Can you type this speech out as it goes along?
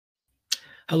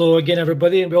Hello again,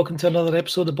 everybody, and welcome to another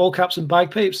episode of Ball Caps and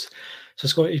Bagpipes. It's a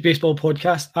Scottish baseball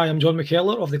podcast. I am John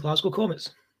McKellar of the Glasgow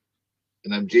Comets.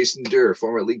 And I'm Jason Durr,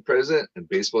 former league president and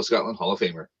Baseball Scotland Hall of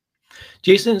Famer.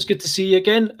 Jason, it's good to see you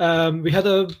again. We had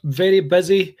a very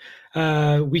busy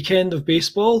weekend of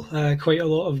baseball, quite a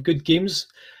lot of good games.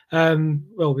 We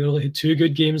only had two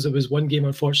good games. There was one game,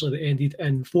 unfortunately, that ended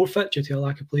in forfeit due to a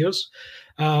lack of players.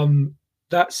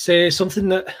 That's something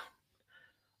that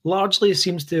largely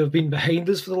seems to have been behind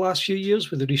us for the last few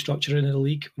years with the restructuring of the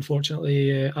league.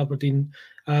 Unfortunately, Aberdeen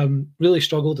really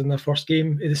struggled in their first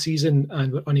game of the season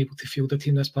and were unable to field a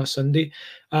team this past Sunday.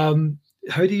 How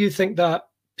do you think that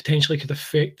potentially could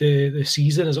affect the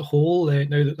season as a whole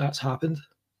now that that's happened?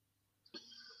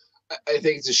 I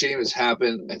think it's a shame it's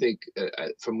happened. I think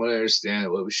from what I understand,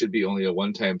 it should be only a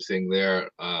one-time thing there.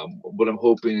 What I'm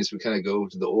hoping is we kind of go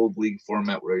to the old league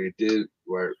format where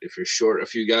if you're short a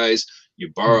few guys, you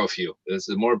borrow a few. It's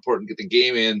more important to get the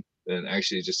game in than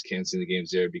actually just canceling the games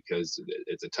there, because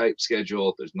it's a tight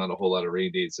schedule. There's not a whole lot of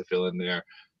rain dates to fill in there.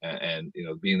 And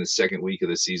being the second week of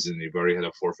the season, you've already had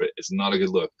a forfeit. It's not a good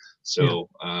look. So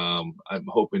I'm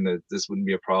hoping that this wouldn't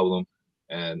be a problem,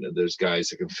 and there's guys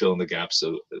that can fill in the gaps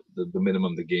so the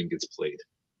minimum the game gets played.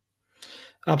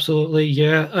 Absolutely,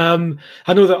 yeah.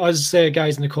 I know that us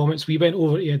guys in the comments, we went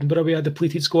over to Edinburgh. We had a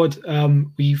depleted squad.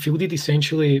 We fielded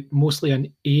essentially mostly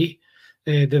an A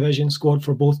division squad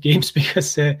for both games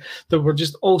because there were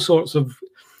just all kinds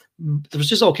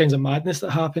of madness that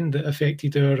happened that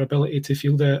affected our ability to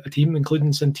field a team,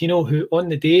 including Santino, who on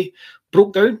the day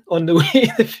broke down on the way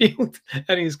to the field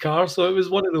in his car. So it was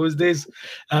one of those days.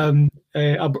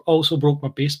 I also broke my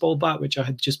baseball bat, which I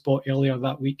had just bought earlier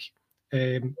that week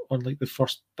on like the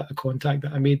first bit of contact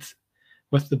that I made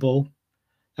with the ball.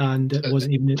 And it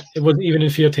wasn't even in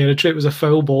fair territory. It was a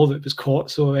foul ball that was caught.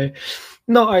 So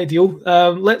not ideal.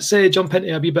 Let's jump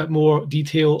into a wee bit more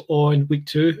detail on week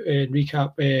 2 and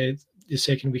recap the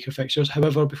second week of fixtures.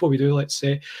 However, before we do, let's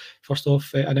first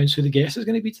off announce who the guest is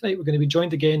going to be tonight. We're going to be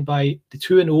joined again by the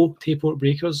 2-0 Tayport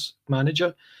Breakers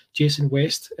manager, Jason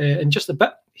West. In just a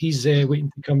bit, he's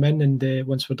waiting to come in, and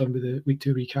once we're done with the week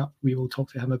 2 recap, we will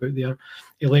talk to him about their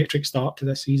electric start to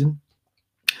this season.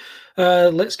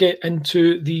 Let's get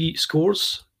into the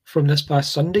scores from this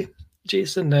past Sunday.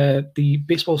 Jason, the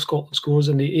Baseball Scotland scores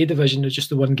in the A division is just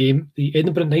the one game. The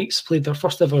Edinburgh Knights played their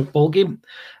first ever ball game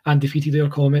and defeated their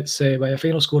Comets by a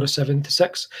final score of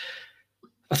 7-6.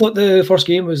 I thought the first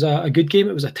game was a good game.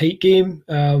 It was a tight game.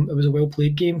 It was a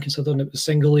well-played game considering it was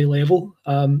single A level.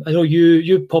 I know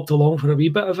you popped along for a wee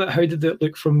bit of it. How did it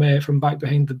look from back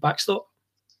behind the backstop?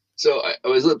 So I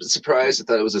was a little bit surprised. I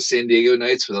thought it was a San Diego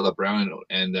Knights with all the brown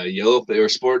and yellow they were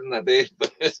sporting that day.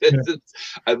 But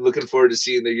I'm looking forward to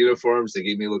seeing their uniforms. They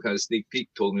gave me a little kind of sneak peek,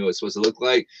 told me what it's supposed to look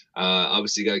like.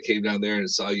 Obviously, guy came down there and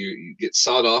saw you get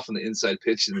sawed off on the inside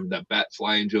pitch and that bat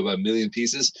fly into about 1 million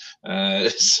pieces.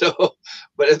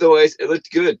 But otherwise, it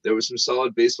looked good. There was some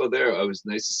solid baseball there. It was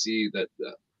nice to see that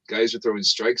guys were throwing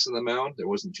strikes on the mound. There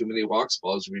wasn't too many walks.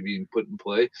 Balls were being put in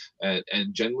play.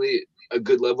 And generally, a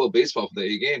good level of baseball for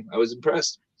the game. I was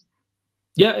impressed.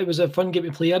 Yeah, it was a fun game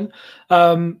to play in.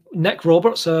 Nick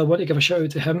Roberts, I want to give a shout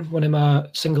out to him, one of my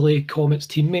single A Comets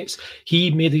teammates. He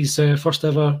made his first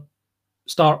ever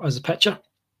start as a pitcher,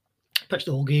 pitched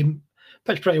the whole game,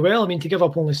 pitched pretty well. I mean, to give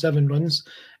up only 7 runs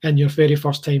in your very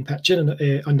first time pitching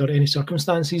under any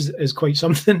circumstances is quite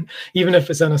something, even if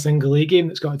it's in a single A game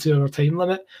that's got a 2-hour time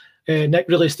limit. Nick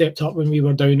really stepped up when we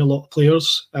were down a lot of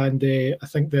players, and I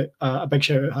think that a big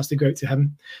shout out has to go out to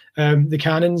him. The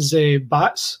Cannons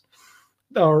bats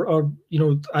are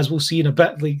as we'll see in a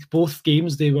bit, like both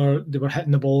games they were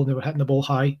hitting the ball, and they were hitting the ball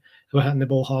high, they were hitting the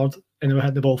ball hard, and they were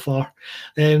hitting the ball far.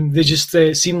 They just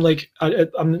seem like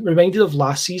I'm reminded of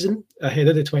last season ahead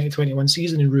of the 2021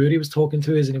 season, and Rory was talking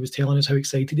to us and he was telling us how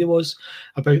excited he was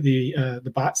about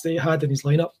the bats that he had in his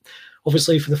lineup.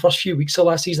 Obviously, for the first few weeks of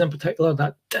last season in particular,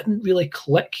 that didn't really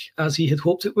click as he had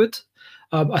hoped it would.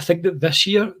 I think that this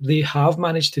year they have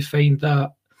managed to find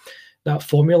that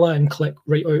formula and click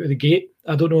right out of the gate.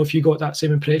 I don't know if you got that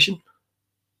same impression.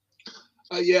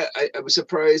 Yeah, I was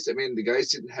surprised. I mean, the guys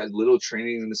didn't had little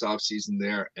training in this offseason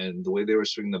there, and the way they were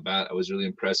swinging the bat, I was really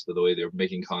impressed by the way they were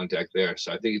making contact there.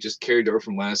 So I think it just carried over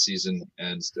from last season,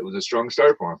 and it was a strong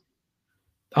start for them.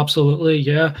 Absolutely,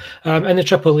 yeah. In the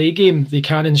AAA game, the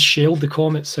Cannons shelled the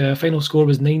Comets. Final score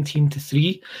was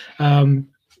 19-3.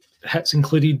 Hits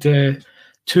included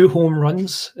 2 home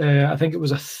runs. I think it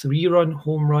was a 3-run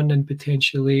home run and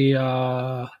potentially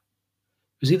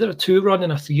was either a 2-run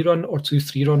and a 3-run or 2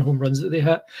 3-run home runs that they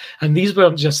hit, and these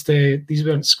weren't just these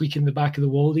weren't squeaking the back of the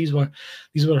wall. These were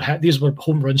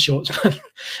home run shots.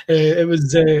 It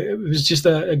was just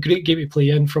a great game to play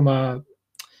in from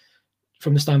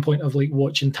the standpoint of like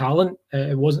watching talent.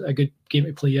 It wasn't a good game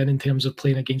to play in terms of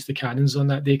playing against the Cannons on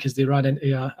that day, because they ran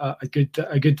into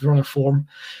a good run of form.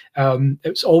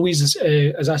 It's always,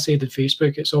 as I said on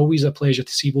Facebook, it's always a pleasure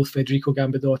to see both Federico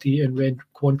Gambadotti and Ren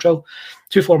Quantrill,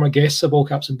 two former guests of All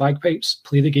Caps and Bagpipes,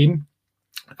 play the game.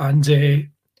 And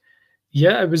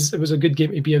yeah, it was a good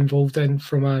game to be involved in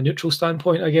from a neutral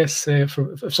standpoint, I guess. If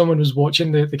someone was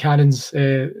watching the Cannons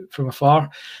from afar,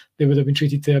 they would have been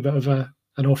treated to a bit of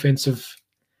an offensive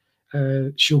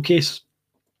showcase.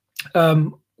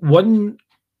 One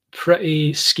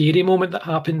pretty scary moment that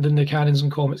happened in the Cannons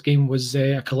and Comets game was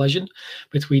a collision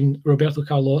between Roberto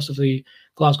Carlos of the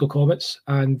Glasgow Comets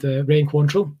and Ren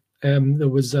Quantrill. There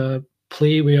was a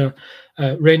play where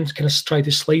Ren kind of tried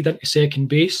to slide into second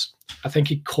base. I think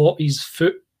he caught his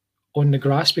foot on the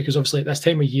grass, because obviously at this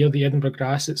time of year, the Edinburgh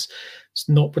grass, it's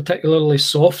not particularly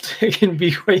soft. It can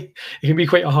be quite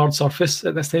a hard surface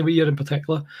at this time of year in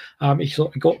particular. He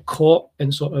sort of got caught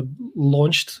and sort of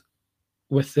launched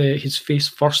with his face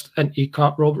first into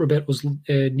Roberto's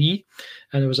knee,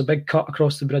 and there was a big cut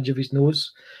across the bridge of his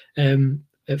nose.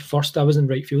 At first, I was in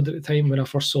right field at the time. When I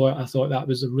first saw it, I thought that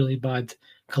was a really bad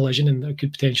collision and there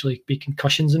could potentially be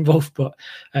concussions involved, but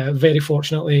very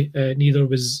fortunately neither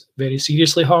was very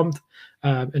seriously harmed,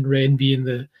 and Ren, being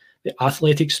the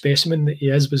athletic specimen that he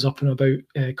is, was up and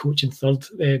about coaching third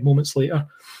moments later.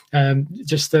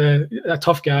 Just a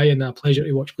tough guy and a pleasure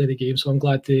to watch play the game, so I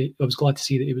was glad to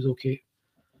see that he was okay.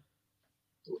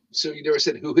 So you never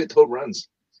said who hit home runs?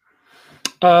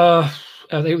 I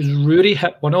think it was Rory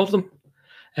hit one of them,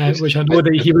 which I know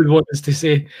that he would want us to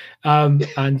say. And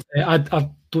I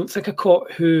don't think I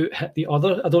caught who hit the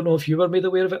other. I don't know if you were made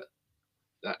aware of it.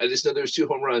 I just know there was 2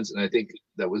 home runs, and I think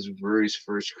that was Rory's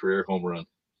first career home run.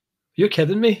 You're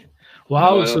kidding me?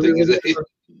 Wow!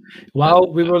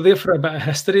 No, we were there for a bit of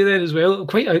history then as well.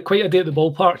 Quite a day at the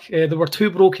ballpark. There were 2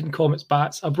 broken Comets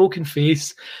bats, a broken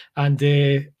face, and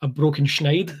a broken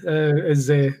schneid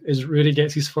as Rory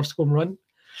gets his first home run.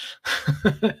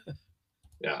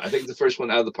 Yeah, I think the first one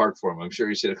out of the park for him. I'm sure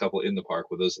he's hit a couple in the park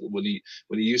with those when he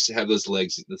used to have those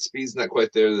legs. The speed's not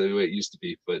quite there the way it used to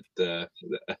be, but I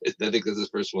think that's his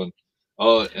first one.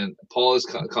 Oh, and Paul has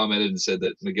commented and said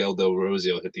that Miguel Del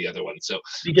Rosio hit the other one. So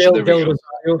Miguel Del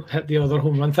Rosario hit the other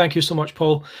home run. Thank you so much,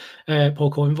 Paul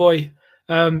Convoy.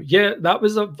 Yeah, that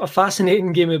was a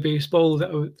fascinating game of baseball.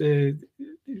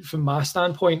 From my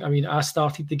standpoint, I mean, I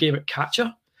started the game at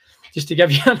catcher, just to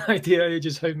give you an idea of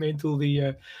just how mental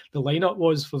the lineup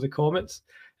was for the Comets.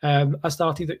 I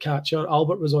started at catcher.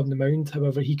 Albert was on the mound.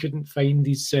 However, he couldn't find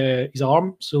his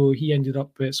arm, so he ended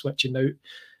up switching out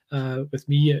with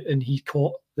me, and he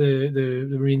caught the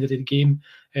remainder of the game,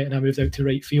 and I moved out to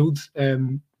right field.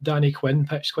 Danny Quinn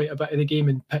pitched quite a bit of the game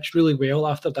and pitched really well.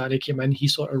 After Danny came in, he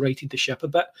sort of righted the ship a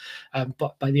bit,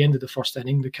 but by the end of the first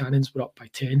inning, the Cannons were up by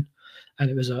 10. And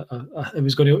it was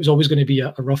always going to be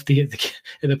a rough day at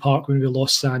the park when we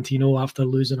lost Santino after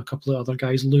losing a couple of other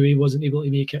guys. Louis wasn't able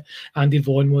to make it, Andy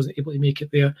Vaughan wasn't able to make it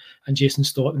there, and Jason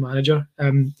Stott, the manager,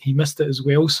 he missed it as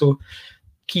well. So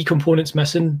key components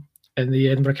missing, and the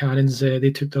Edinburgh Cannons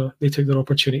they took their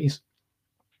opportunities.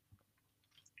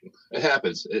 It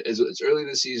happens. It's early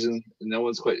this season. No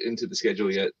one's quite into the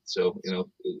schedule yet, so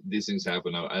these things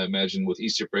happen. I imagine with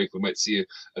Easter break, we might see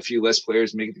a few less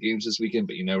players make the games this weekend,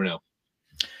 but you never know.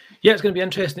 Yeah, it's going to be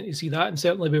interesting to see that, and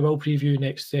certainly we will preview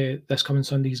this coming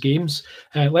Sunday's games.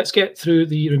 Let's get through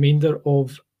the remainder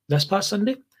of this past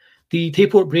Sunday. The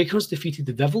Tayport Breakers defeated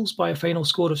the Devils by a final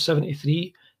score of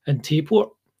 73 in Tayport.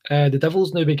 The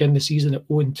Devils now begin the season at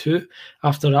 0-2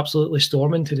 after absolutely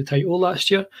storming to the title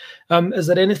last year. Is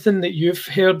there anything that you've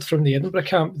heard from the Edinburgh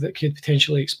camp that could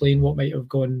potentially explain what might have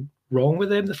gone wrong with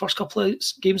them the first couple of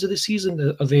games of the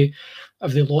season? Have they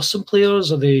lost some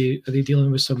players? Are they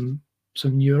dealing with some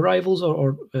new arrivals,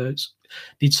 or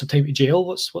need some time to gel?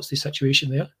 What's the situation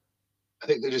there? I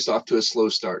think they're just off to a slow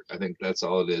start. I think that's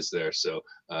all it is there. So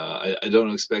I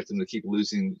don't expect them to keep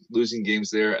losing games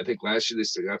there. I think last year they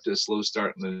still got off to a slow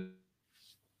start and then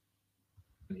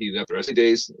heated up the rest of the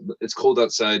days. It's cold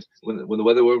outside. When the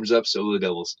weather warms up, so will the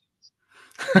Devils.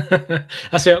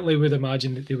 I certainly would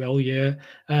imagine that they will, yeah.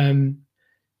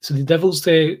 So the Devils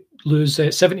lose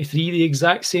 73, the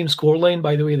exact same scoreline,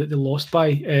 by the way, that they lost by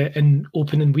in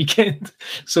opening weekend.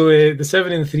 So the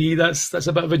 7-3, that's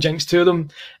a bit of a jinx to them.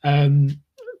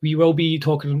 we will be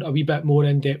talking a wee bit more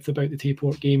in depth about the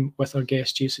Tayport game with our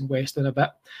guest Jason West in a bit.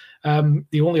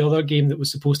 The only other game that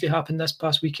was supposed to happen this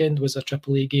past weekend was a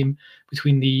AAA game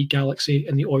between the Galaxy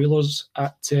and the Oilers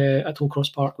at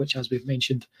Hillcross Park, which, as we've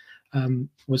mentioned,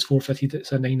 was forfeited.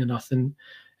 It's a 9-0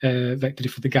 victory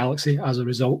for the Galaxy as a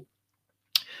result.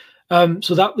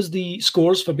 So that was the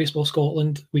scores for Baseball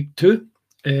Scotland Week 2,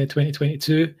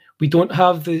 2022. We don't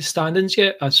have the standings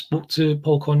yet. I spoke to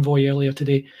Paul Convoy earlier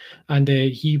today, and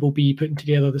he will be putting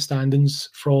together the standings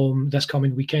from this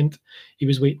coming weekend. He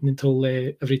was waiting until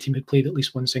every team had played at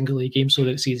least one single A game so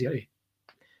that it's easier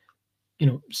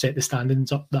to, set the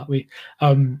standings up that way.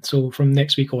 So from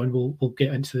next week on, we'll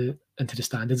get into the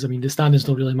standings. I mean, the standings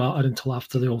don't really matter until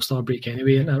after the All-Star break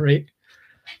anyway, isn't that right?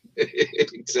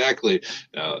 Exactly.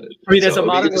 I mean, as a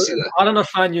Mariner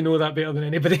fan, you know that better than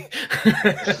anybody.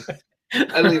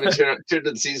 I don't even turn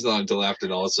the season on until after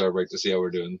the All-Star break to see how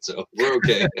we're doing, so we're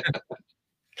okay.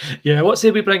 Yeah, what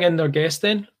say we bring in our guest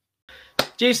then?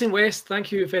 Jason West,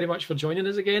 thank you very much for joining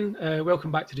us again.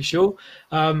 Welcome back to the show.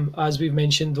 As we've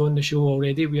mentioned on the show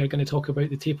already, we are going to talk about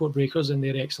the Tayport Breakers and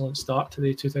their excellent start to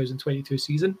the 2022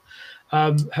 season.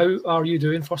 How are you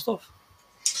doing, first off?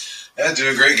 Yeah,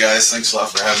 doing great, guys. Thanks a lot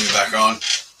for having me back on.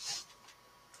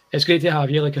 It's great to have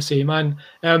you, like I say, man.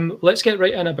 Let's get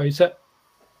right in about it.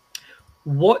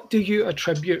 What do you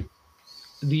attribute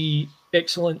the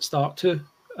excellent start to?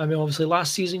 I mean, obviously,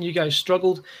 last season you guys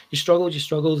struggled.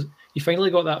 You finally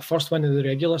got that first win of the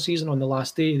regular season on the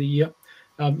last day of the year.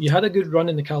 You had a good run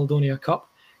in the Caledonia Cup.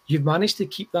 You've managed to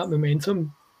keep that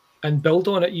momentum and build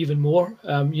on it even more.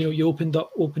 You opened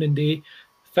up opening day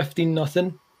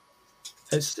 15-0.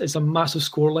 It's a massive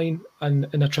scoreline in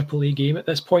a AAA game at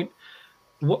this point.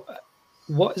 What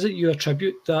is it you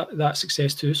attribute that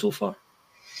success to so far?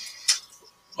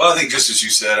 Well, I think just as you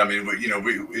said, I mean,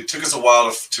 it took us a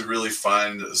while to really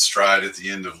find a stride at the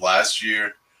end of last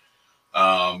year.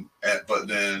 But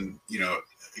then,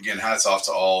 again, hats off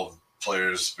to all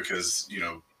players because,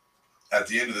 at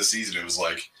the end of the season, it was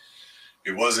like,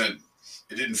 it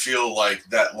didn't feel like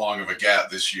that long of a gap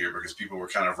this year because people were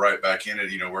kind of right back in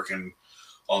it, working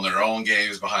on their own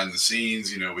games behind the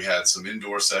scenes. We had some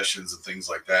indoor sessions and things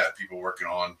like that. People working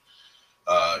on,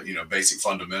 basic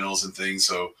fundamentals and things.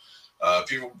 So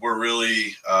people were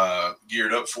really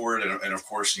geared up for it. And of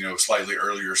course, slightly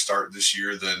earlier start this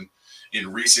year than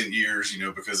in recent years,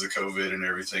 because of COVID and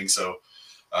everything. So,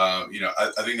 I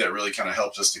think that really kind of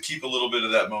helped us to keep a little bit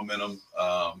of that momentum.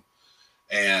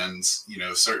 And,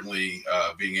 certainly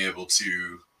being able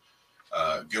to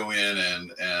go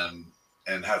in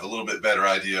and have a little bit better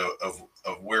idea of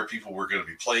where people were going to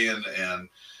be playing. And,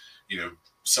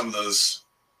 some of those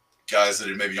guys that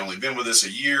had maybe only been with us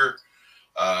a year,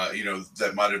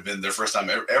 that might have been their first time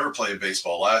ever playing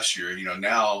baseball last year,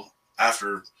 now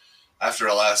after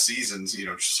our last season's,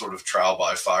 sort of trial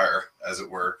by fire, as it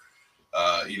were,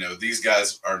 these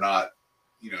guys are not,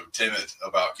 timid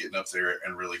about getting up there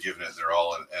and really giving it their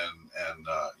all and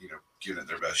giving it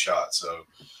their best shot. So,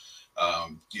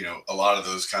 a lot of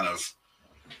those kind of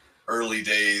early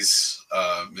days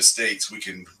mistakes, we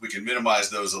can minimize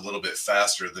those a little bit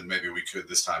faster than maybe we could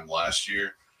this time last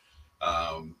year.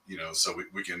 So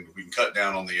we can cut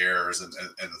down on the errors and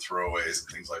the throwaways and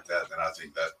things like that. And I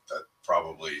think that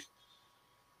probably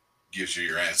gives you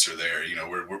your answer there.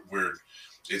 We're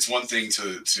it's one thing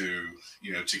to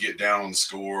get down on the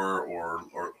score or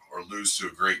lose to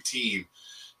a great team,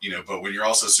 but when you're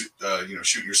also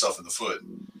shooting yourself in the foot,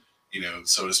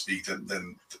 so to speak,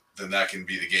 then that can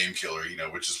be the game killer,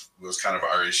 which was kind of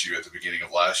our issue at the beginning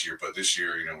of last year. But this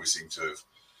year, we seem to have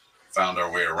found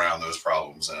our way around those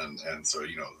problems. And so,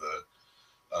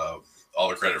 all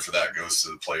the credit for that goes to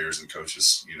the players and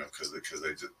coaches, because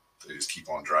they just keep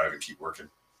on driving, keep working.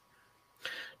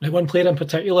 Now, one player in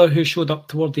particular who showed up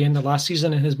toward the end of last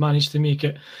season and has managed to make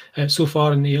it so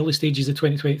far in the early stages of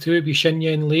 2022 would be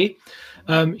Shin-Yen Lee.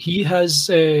 He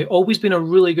has always been a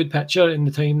really good pitcher in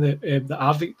the time that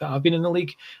I've been in the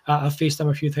league. I've faced him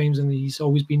a few times, and he's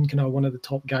always been kind of one of the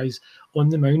top guys on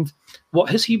the mound. What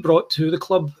has he brought to the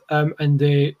club? And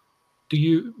do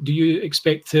you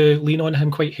expect to lean on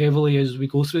him quite heavily as we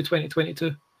go through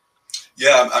 2022?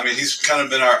 Yeah, I mean, he's kind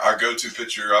of been our go-to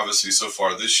pitcher, obviously, so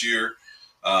far this year.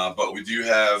 But we do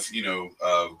have,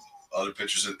 other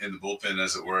pitchers in the bullpen,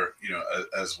 as it were,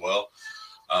 as well.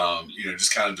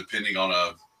 Just kind of depending on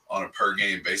a per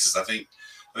game basis. I think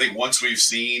once we've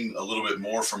seen a little bit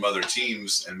more from other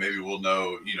teams, and maybe we'll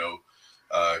know,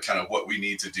 kind of what we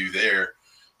need to do there.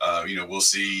 We'll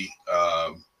see,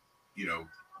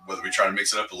 whether we try to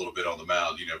mix it up a little bit on the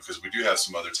mound, because we do have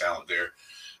some other talent there.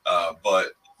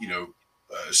 But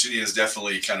Shin has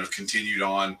definitely kind of continued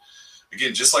on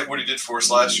again, just like what he did for us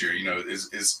last year,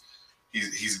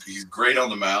 he's great on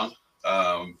the mound.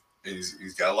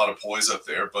 He's got a lot of poise up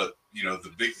there, but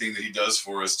the big thing that he does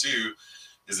for us too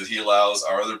is that he allows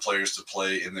our other players to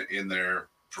play in their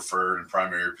preferred and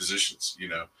primary positions.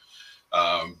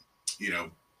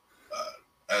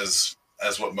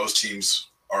 As what most teams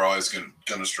are always going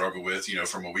to struggle with,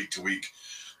 from a week to week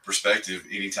perspective.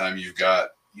 Anytime you've got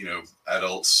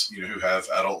adults who have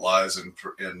adult lives and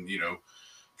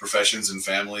professions and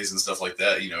families and stuff like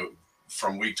that,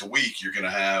 from week to week you're going to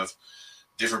have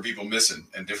different people missing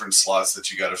and different slots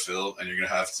that you got to fill, and you're going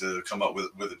to have to come up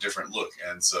with a different look.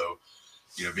 And so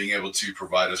being able to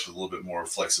provide us with a little bit more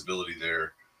flexibility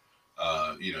there,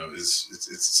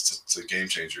 it's a game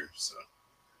changer. So.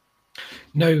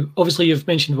 Now, obviously, you've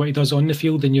mentioned what he does on the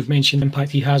field, and you've mentioned the impact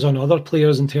he has on other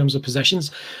players in terms of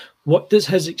positions. What does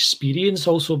his experience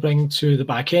also bring to the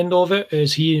back end of it?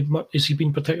 Is he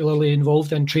been particularly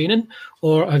involved in training,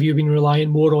 or have you been relying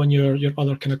more on your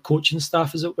other kind of coaching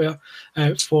staff, as it were,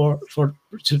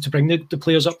 to bring the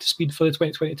players up to speed for the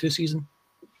 2022 season?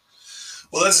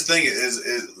 Well, that's the thing is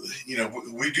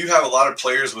we do have a lot of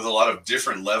players with a lot of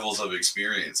different levels of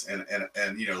experience, and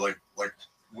like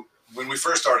when we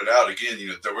first started out, again,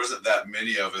 there wasn't that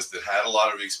many of us that had a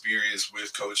lot of experience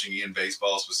with coaching in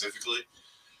baseball specifically.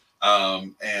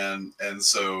 And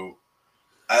so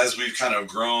as we've kind of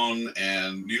grown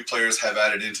and new players have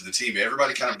added into the team,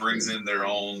 everybody kind of brings in their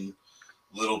own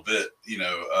little bit,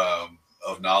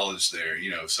 of knowledge there,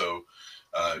 so,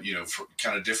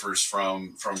 kind of differs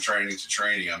from training to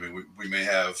training. I mean, we may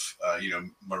have,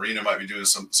 Marina might be doing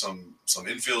some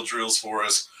infield drills for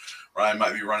us. Ryan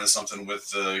might be running something with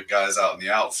the guys out in the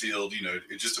outfield.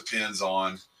 It just depends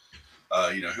on,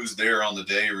 who's there on the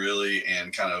day really,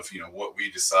 and kind of, what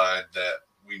we decide that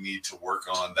we need to work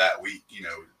on that week,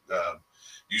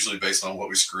 usually based on what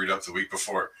we screwed up the week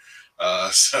before.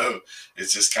 So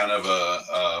it's just kind of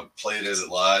play it as it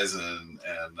lies and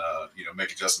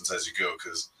make adjustments as you go.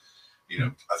 Cause,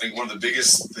 I think one of the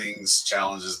biggest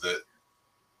challenges that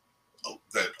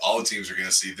all the teams are going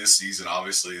to see this season,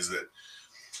 obviously, is that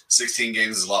 16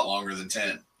 games is a lot longer than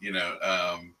 10,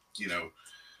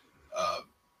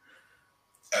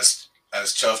 as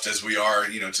chuffed as we are,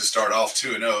 to start off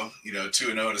 2-0,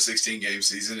 2-0 in a 16-game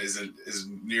season is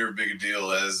near as big a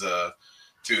deal as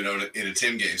 2-0 in a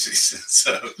 10-game season.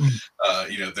 So,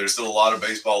 there's still a lot of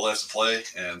baseball left to play.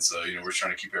 And so, we're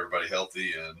trying to keep everybody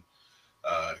healthy and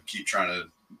keep trying to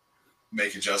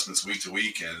make adjustments week to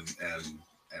week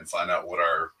and find out what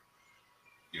our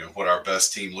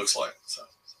best team looks like.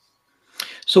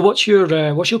 So what's your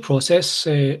process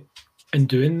in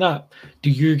doing that? Do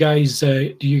you guys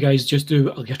just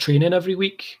do like a training every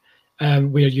week,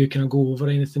 where you kind of go over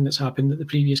anything that's happened at the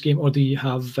previous game, or do you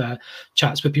have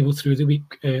chats with people through the week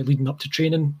leading up to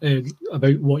training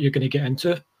about what you're going to get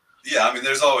into? Yeah, I mean,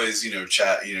 there's always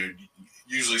chat.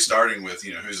 Usually starting with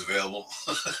who's available,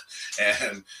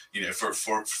 and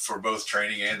for both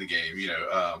training and the game.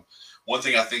 One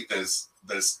thing I think that's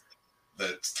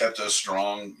kept us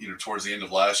strong, towards the end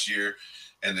of last year,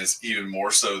 and it's even more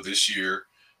so this year,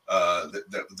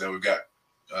 that we've got,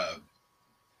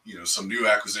 some new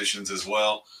acquisitions as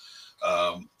well,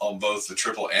 on both the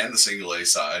triple and the single A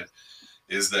side,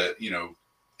 is that,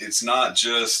 it's not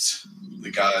just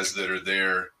the guys that are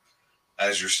there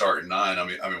as your starting nine. I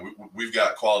mean, we've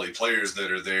got quality players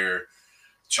that are there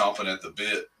chomping at the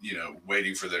bit,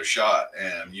 waiting for their shot.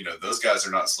 And, those guys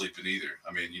are not sleeping either.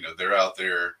 I mean, they're out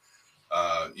there,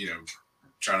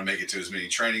 trying to make it to as many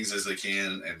trainings as they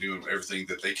can and doing everything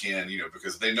that they can,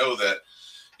 because they know that,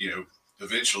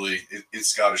 eventually it's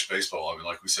Scottish baseball. I mean,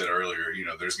 like we said earlier,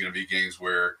 there's going to be games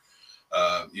where,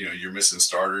 you're missing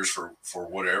starters for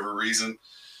whatever reason.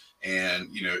 And,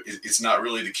 it's not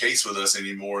really the case with us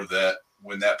anymore that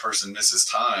when that person misses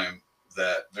time,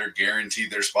 that they're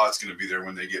guaranteed their spot's going to be there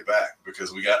when they get back,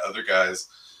 because we got other guys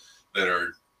that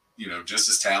are, just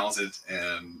as talented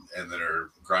and that are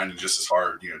grinding just as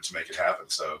hard, to make it happen.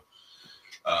 So,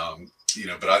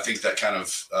 but I think that kind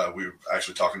of, we were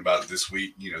actually talking about it this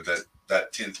week,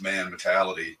 that 10th man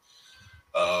mentality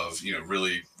of,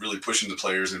 really, really pushing the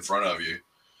players in front of you,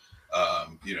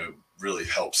 really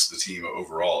helps the team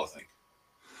overall, I think.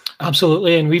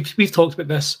 Absolutely. And we've talked about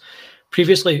this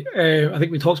previously. I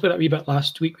think we talked about it a wee bit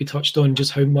last week. We touched on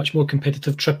just how much more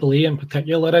competitive AAA in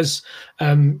particular is,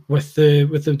 with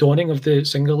the dawning of the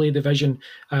single A division.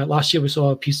 Last year we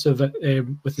saw a piece of it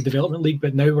with the Development League,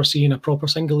 but now we're seeing a proper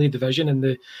single A division in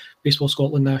the Baseball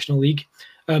Scotland National League.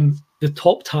 The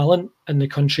top talent in the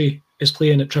country is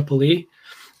playing at AAA.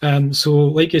 So,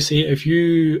 like you say, if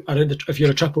you're a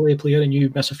AAA player and you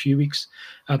miss a few weeks,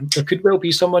 there could well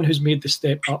be someone who's made the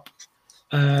step up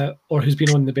or who's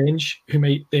been on the bench who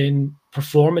might then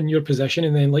perform in your position,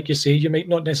 and then, like you say, you might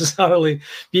not necessarily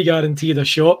be guaranteed a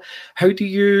shot. How do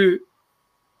you,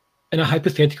 in a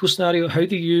hypothetical scenario, how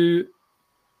do you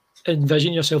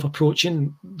envision yourself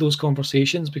approaching those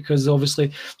conversations? Because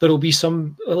obviously there will be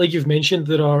some, like you've mentioned,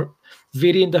 there are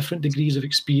varying different degrees of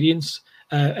experience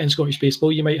in Scottish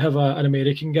baseball. You might have an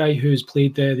American guy who's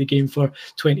played the game for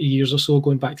 20 years or so,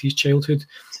 going back to his childhood,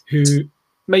 who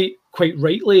might quite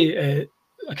rightly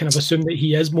I kind of assume that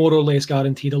he is more or less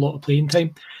guaranteed a lot of playing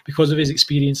time because of his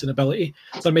experience and ability.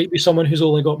 There might be someone who's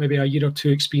only got maybe a year or two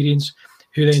experience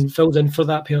who then fills in for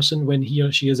that person when he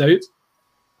or she is out,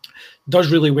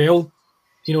 does really well.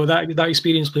 You know, that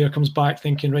experienced player comes back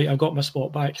thinking, right, I've got my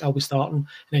spot back, I'll be starting. And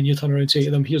then you turn around and say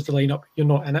to them, here's the lineup, you're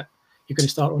not in it, you're going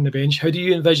to start on the bench. How do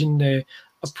you envision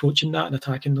approaching that and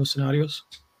attacking those scenarios?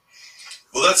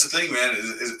 Well, that's the thing, man,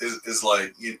 is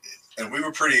like, and we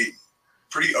were pretty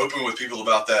open with people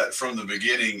about that from the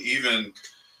beginning, even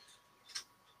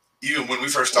when we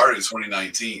first started in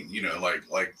 2019. You know, like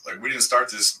we didn't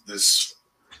start this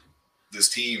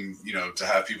team, you know, to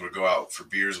have people to go out for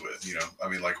beers with. You know, I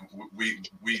mean, like we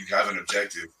have an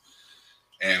objective,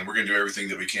 and we're gonna do everything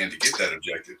that we can to get that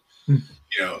objective. You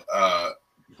know,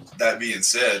 that being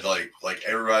said, like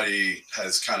everybody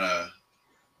has kind of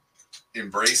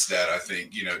embraced that. I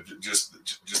think, you know, just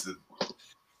the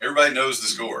everybody knows the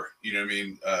score, you know what I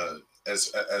mean?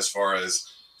 As far as,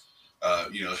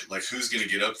 you know, like who's going to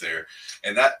get up there,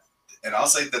 and I'll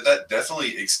say that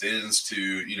definitely extends to,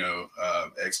 you know,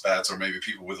 expats or maybe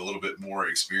people with a little bit more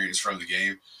experience from the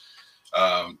game.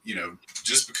 You know,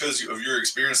 just because of your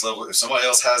experience level, if somebody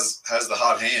else has the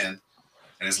hot hand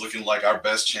and is looking like our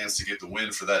best chance to get the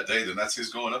win for that day, then that's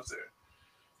who's going up there,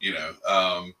 you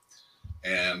know?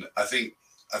 And I think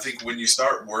when you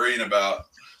start worrying about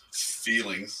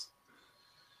feelings,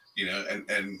 you know,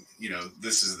 and you know,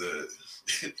 this is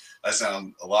I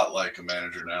sound a lot like a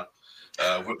manager now.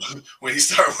 When you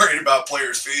start worrying about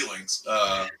players' feelings,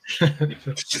 then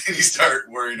you start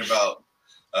worrying about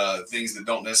things that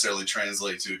don't necessarily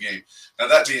translate to a game. Now,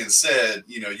 that being said,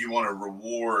 you know, you want to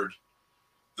reward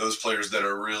those players that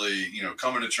are really, you know,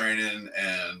 coming to training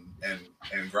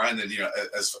and grinding, you know,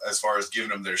 as far as giving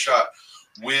them their shot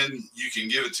when you can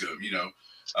give it to them, you know.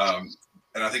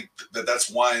 And I think that's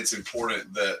why it's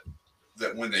important that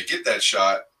when they get that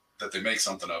shot, that they make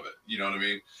something of it. You know what I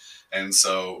mean? And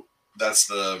so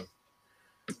it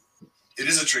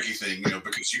is a tricky thing, you know,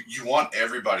 because you want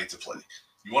everybody to play.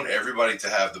 You want everybody to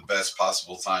have the best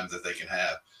possible time that they can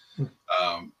have.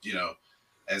 You know,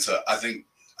 and so I think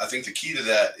the key to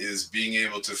that is being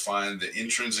able to find the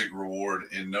intrinsic reward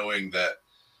in knowing that,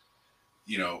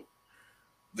 you know,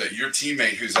 that your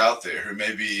teammate who's out there who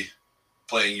may be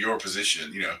playing your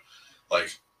position, you know,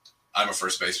 like I'm a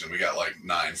first baseman. We got like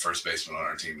 9 first basemen on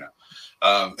our team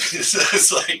now.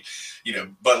 It's like, you know,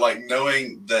 but like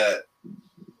knowing that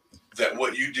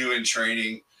what you do in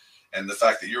training and the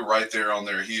fact that you're right there on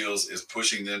their heels is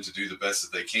pushing them to do the best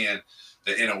that they can,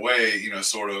 that in a way, you know,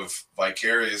 sort of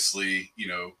vicariously, you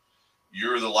know,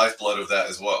 you're the lifeblood of that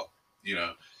as well, you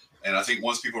know. And I think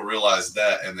once people realize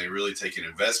that and they really take an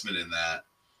investment in that,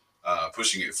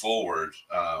 pushing it forward,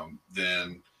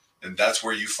 then that's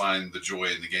where you find the joy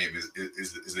in the game is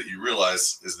that you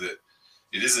realize is that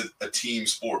it is a team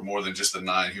sport more than just the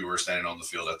 9 who were standing on the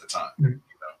field at the time. You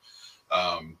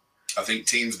know? I think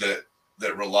teams that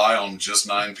rely on just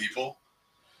 9 people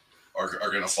are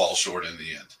going to fall short in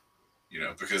the end, you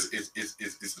know, because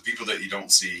it's the people that you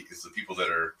don't see. It's the people that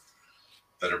are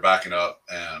backing up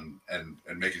and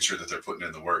making sure that they're putting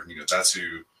in the work. You know, that's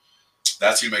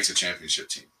who makes a championship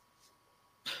team.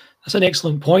 That's an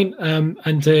excellent point. And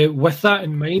with that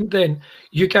in mind, then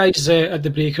you guys at the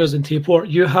Breakers in Tapor,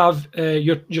 you have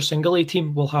your single A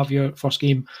team will have your first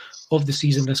game of the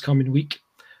season this coming week.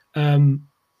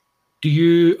 Do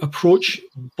you approach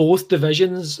both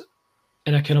divisions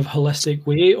in a kind of holistic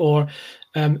way, or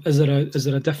is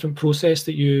there a different process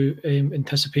that you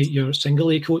anticipate your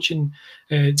single A coaching?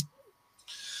 Do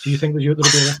you think that there will be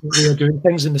a different way of doing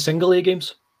things in the single A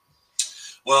games?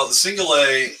 Well, the single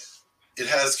A, it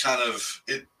has kind of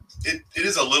it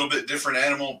is a little bit different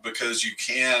animal because you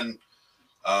can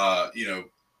you know,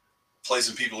 play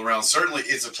some people around. Certainly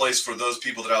it's a place for those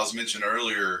people that I was mentioning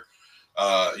earlier,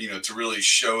 you know, to really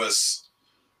show us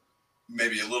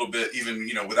maybe a little bit, even,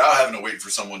 you know, without having to wait for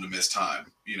someone to miss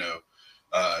time. You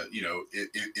know,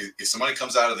 if somebody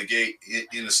comes out of the gate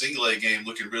in a single A game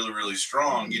looking really, really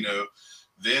strong, you know,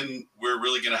 then we're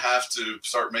really going to have to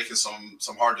start making some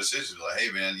hard decisions. Like, hey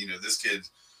man, you know, this kid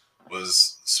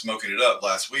was smoking it up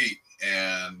last week,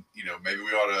 and you know, maybe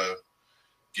we ought to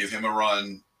give him a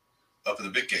run up in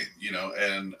the big game,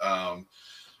 and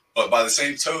but by the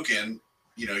same token,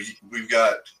 we've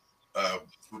got,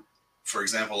 for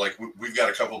example, like we've got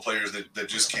a couple of players that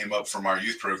just came up from our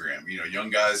youth program, young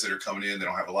guys that are coming in, they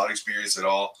don't have a lot of experience at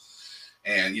all.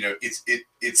 And,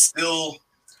 it's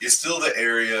still the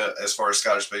area as far as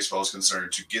Scottish baseball is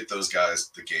concerned to get those guys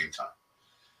the game time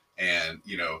and,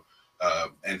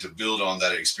 and to build on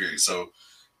that experience. So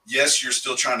yes, you're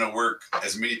still trying to work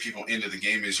as many people into the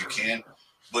game as you can,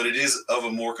 but it is of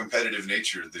a more competitive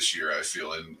nature this year, I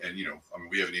feel. And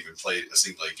we haven't even played a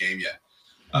single A game yet.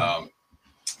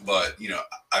 But,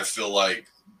 I feel like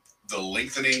the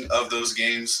lengthening of those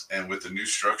games and with the new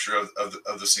structure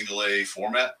of the single A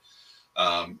format,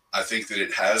 I think that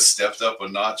it has stepped up a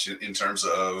notch in terms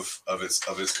of its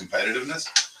competitiveness.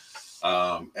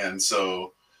 And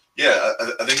so, yeah,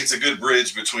 I think it's a good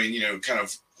bridge between, kind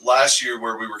of last year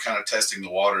where we were kind of testing the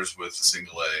waters with the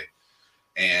single A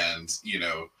and,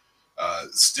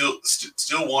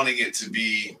 still wanting it to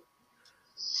be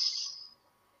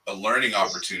a learning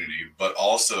opportunity, but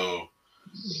also,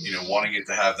 wanting it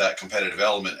to have that competitive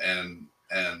element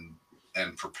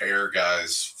and prepare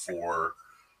guys for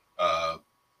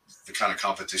the kind of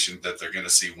competition that they're going to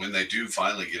see when they do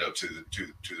finally get up to the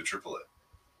AAA.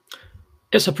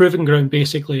 It's a proving ground,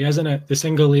 basically, isn't it? The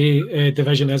single A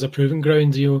division is a proving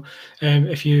ground.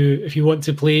 If you want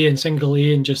to play in single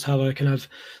A and just have a kind of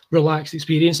relaxed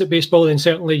experience at baseball, then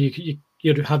certainly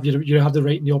you have the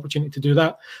right and the opportunity to do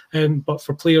that. But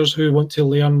for players who want to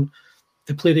learn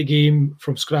to play the game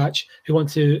from scratch, who want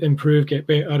to improve, get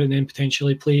better, and then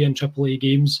potentially play in AAA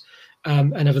games,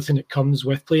 and everything that comes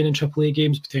with playing in AAA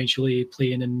games, potentially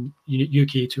playing in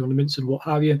UK tournaments and what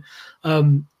have you.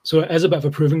 So it is a bit of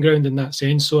a proving ground in that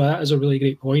sense. So that is a really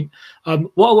great point.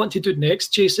 What I want to do next,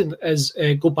 Jason, is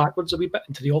go backwards a wee bit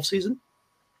into the off-season.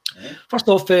 First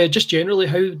off, just generally,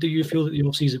 how do you feel that the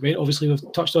off-season went? Obviously,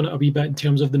 we've touched on it a wee bit in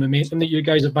terms of the momentum that you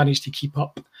guys have managed to keep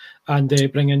up and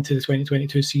bring into the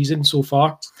 2022 season so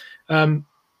far. In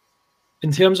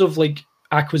terms of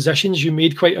acquisitions, you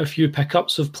made quite a few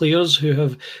pickups of players who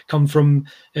have come from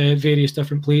various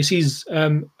different places.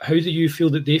 How do you feel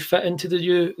that they fit into the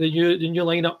new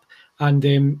lineup?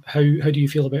 And how do you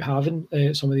feel about having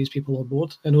some of these people on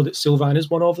board? I know that Sylvan is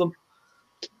one of them.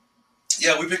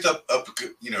 Yeah, we picked up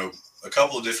a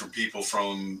couple of different people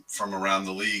from around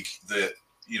the league that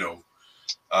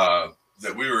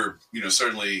that we were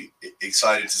certainly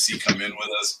excited to see come in with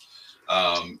us.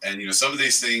 And some of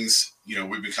these things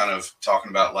we've been kind of talking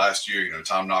about last year.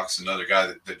 Tom Knox, another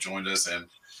guy that joined us, and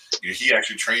he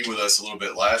actually trained with us a little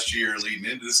bit last year leading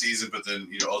into the season, but then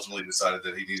ultimately decided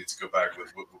that he needed to go back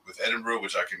with Edinburgh,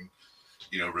 which I can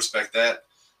respect that.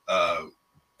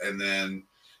 And then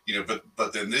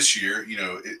but then this year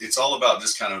it's all about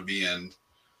just kind of being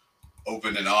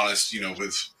open and honest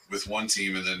with one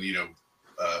team, and then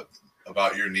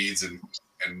about your needs and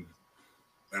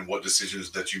what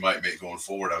decisions that you might make going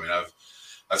forward. I mean,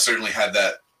 I've certainly had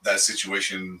that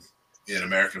situation in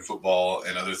American football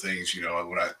and other things.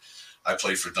 When I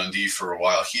played for Dundee for a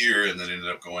while here, and then ended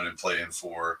up going and playing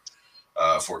for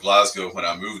Glasgow when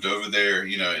I moved over there.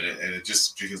 And it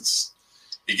just because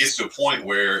it gets to a point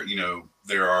where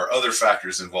there are other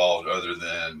factors involved other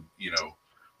than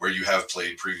where you have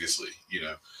played previously.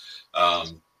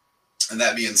 And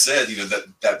that being said,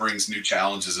 that brings new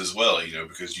challenges as well.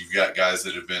 Because you've got guys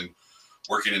that have been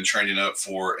working and training up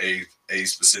for a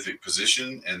specific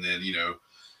position, and then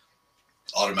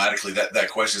automatically that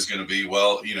question is going to be,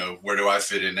 well, where do I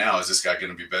fit in now? Is this guy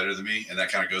going to be better than me? And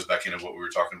that kind of goes back into what we were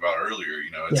talking about earlier.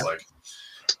 It's like,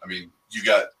 I mean, you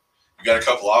got a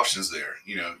couple options there.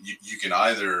 You can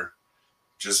either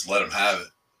just let them have it,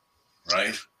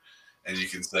 right? And you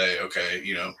can say, okay,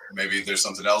 maybe there's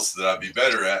something else that I'd be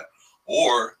better at,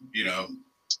 or you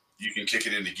can kick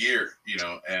it into gear,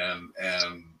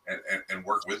 and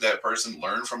work with that person,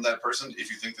 learn from that person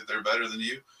if you think that they're better than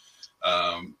you,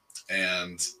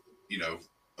 and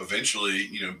eventually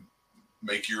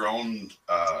make your own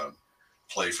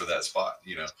play for that spot.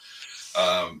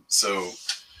 So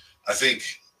I think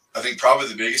probably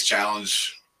the biggest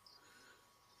challenge,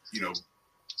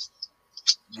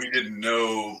 we didn't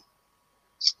know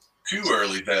too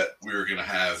early that we were going to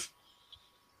have.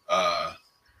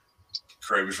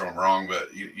 Correct me if I'm wrong, but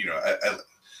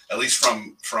at least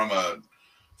from a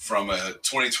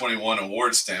 2021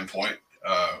 award standpoint,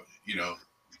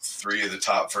 3 of the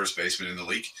top first basemen in the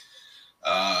league.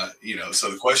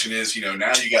 So the question is,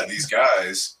 now you got these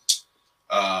guys.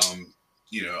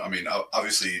 I mean,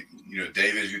 obviously,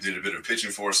 David, who did a bit of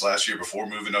pitching for us last year before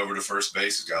moving over to first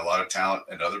base, has got a lot of talent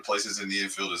at other places in the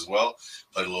infield as well.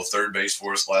 Played a little third base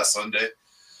for us last Sunday.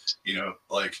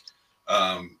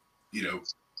 you know,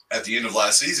 at the end of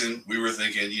last season, we were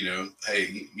thinking, you know,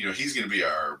 hey, you know, he's going to be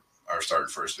our starting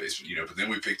first baseman, you know, but then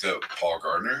we picked up Paul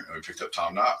Gardner and we picked up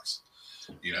Tom Knox,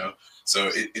 you know, so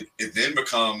it then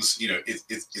becomes, you know,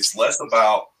 it's less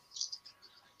about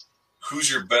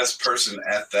who's your best person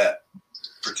at that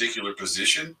particular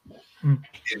position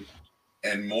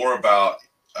and more about,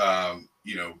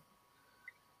 you know,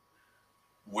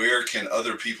 where can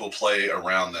other people play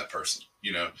around that person?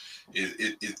 You know,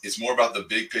 it's more about the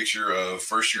big picture of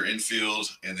first your infield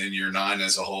and then your 9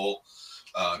 as a whole.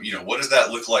 You know, what does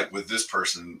that look like with this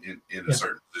person in a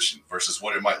certain position versus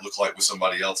what it might look like with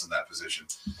somebody else in that position?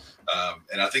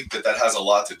 And I think that has a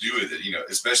lot to do with it, you know,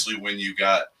 especially when you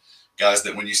got guys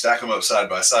that when you stack them up side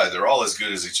by side, they're all as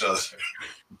good as each other,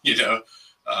 you know?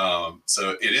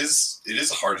 So it is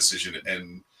a hard decision.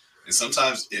 And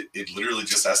sometimes it literally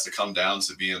just has to come down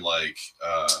to being like,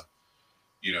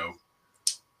 you know,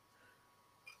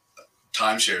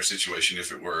 timeshare situation,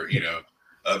 if it were, you know,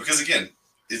 because again,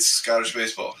 it's Scottish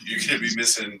baseball. You're going to be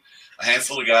missing a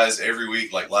handful of guys every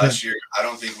week. Like last year, I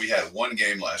don't think we had one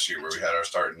game last year where we had our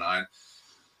starting 9.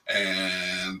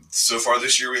 And so far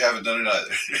this year, we haven't done it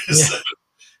either. So,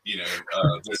 you know,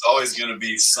 there's always going to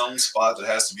be some spot that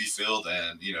has to be filled.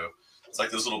 And, you know, it's like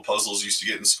those little puzzles you used to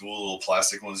get in school, little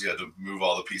plastic ones. You had to move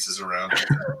all the pieces around in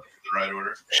the right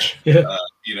order.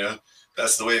 You know,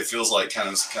 that's the way it feels like kind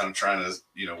of trying to,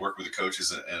 you know, work with the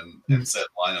coaches and set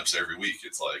lineups every week.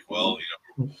 It's like, well, you know,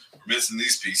 we're missing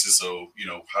these pieces. So, you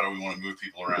know, how do we want to move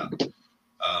people around?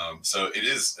 So it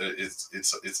is,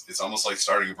 it's almost like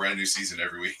starting a brand new season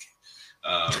every week.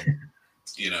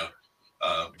 You know,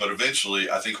 but eventually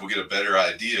I think we'll get a better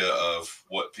idea of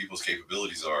what people's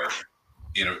capabilities are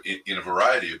in a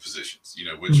variety of positions, you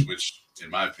know, which in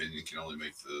my opinion can only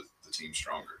make the team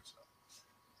stronger. So.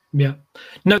 Yeah.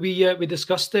 Now we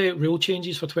discussed the rule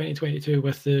changes for 2022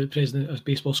 with the president of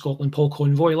Baseball Scotland, Paul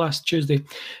Convoy, last Tuesday,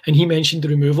 and he mentioned the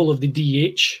removal of the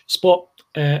DH spot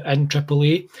in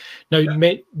AAA. Now,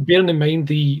 bearing in mind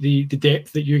the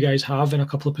depth that you guys have in a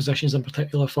couple of positions, in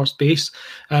particular first base,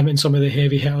 and some of the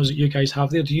heavy hitters that you guys have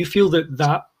there, do you feel that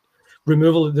the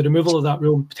removal of that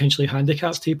rule potentially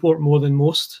handicaps Tayport more than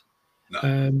most?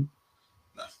 No,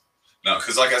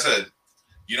 because like I said,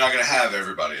 you're not going to have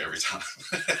everybody every time.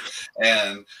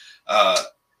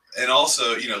 And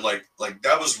also, you know, like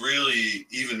that was really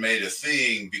even made a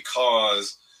thing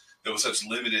because there was such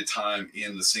limited time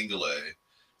in the single A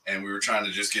and we were trying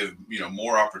to just give, you know,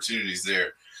 more opportunities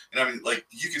there. And I mean, like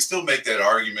you can still make that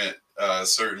argument,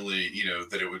 certainly, you know,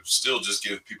 that it would still just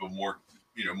give people more,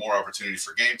 you know, more opportunity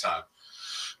for game time.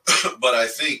 But I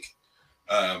think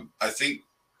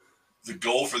the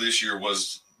goal for this year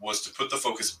was to put the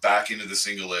focus back into the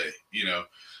single A, you know,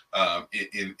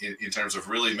 in terms of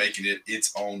really making it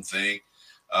its own thing.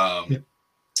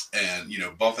 And, you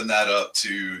know, bumping that up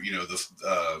to, you know, the,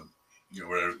 you know,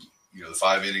 whatever, you know, the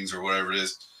 5 innings or whatever it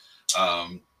is.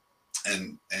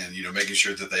 And, you know, making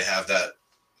sure that they have that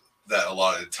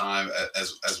allotted time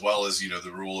as well as, you know,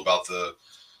 the rule about the,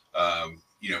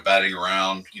 you know, batting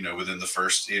around, you know, within the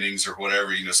first innings or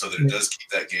whatever, you know, so that it does keep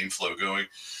that game flow going.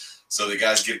 So the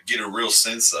guys get a real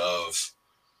sense of,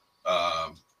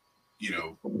 you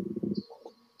know,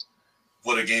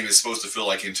 what a game is supposed to feel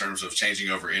like in terms of changing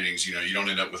over innings. You know, you don't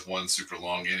end up with one super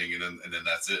long inning and then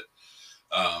that's it.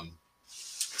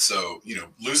 So, you know,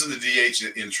 losing the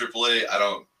DH in AAA, I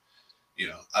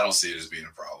don't see it as being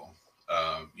a problem.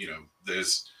 You know,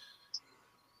 there's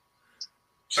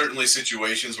certainly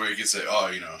situations where you could say, oh,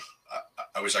 you know,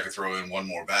 I wish I could throw in one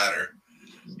more batter,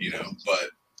 you know, but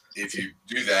if you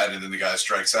do that and then the guy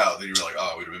strikes out, then you're like,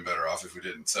 oh, we'd have been better off if we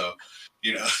didn't. So,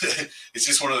 you know, it's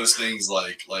just one of those things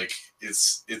like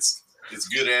it's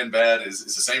good and bad. It's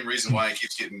the same reason why it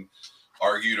keeps getting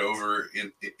argued over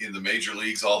in the major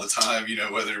leagues all the time, you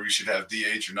know, whether we should have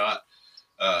DH or not,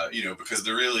 you know, because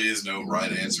there really is no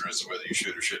right answer as to whether you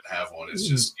should or shouldn't have one. It's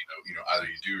just, you know, either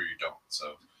you do or you don't.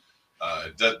 So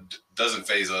it doesn't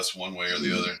phase us one way or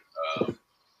the other.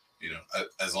 You know,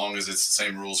 as long as it's the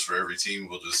same rules for every team,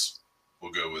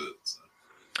 we'll go with it. So.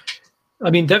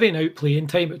 I mean, divvying out playing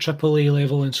time at AAA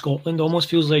level in Scotland almost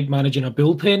feels like managing a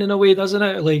bullpen in a way, doesn't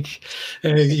it? Like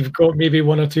you've got maybe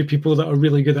 1 or 2 people that are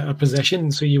really good at a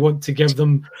position, so you want to give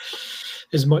them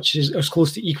as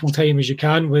close to equal time as you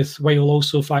can, while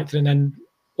also factoring in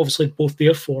obviously both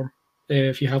their form.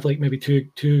 If you have like maybe two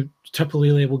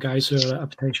AAA level guys who are at a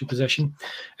potential position,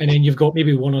 and then you've got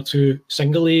maybe 1 or 2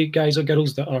 single A guys or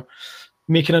girls that are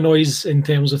making a noise in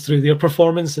terms of through their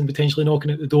performance and potentially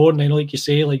knocking at the door. And then, like you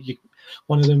say, like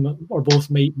one of them or both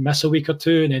might miss a week or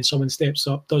two, and then someone steps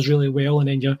up, does really well, and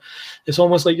then it's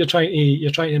almost like you're trying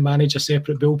to manage a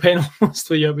separate bullpen almost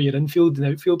with your infield and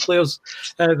outfield players.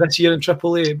 This year in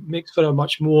AAA, it makes for a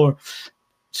much more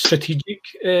strategic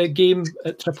game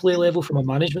at AAA level from a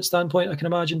management standpoint, I can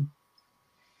imagine.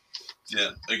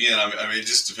 Yeah, again, I mean, it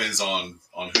just depends on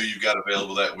who you've got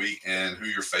available that week and who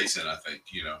you're facing. I think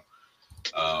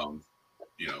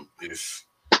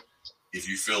if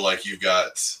you feel like you've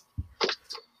got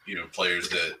players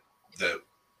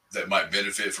that might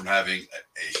benefit from having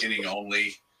a hitting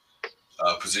only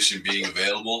position being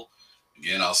available.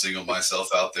 Again, I'll single myself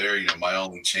out there. My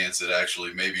only chance at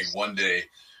actually maybe one day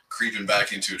creeping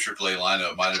back into a AAA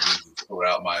lineup might have been to throw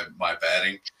out my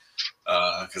batting.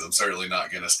 Because I'm certainly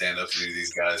not going to stand up to any of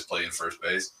these guys playing first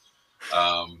base.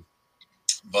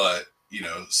 But,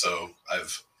 so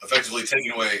I've effectively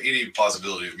taken away any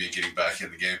possibility of me getting back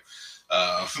in the game.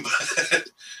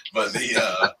 But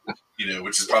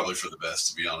which is probably for the best,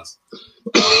 to be honest.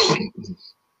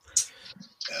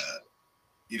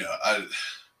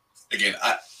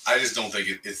 I just don't think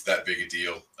it's that big a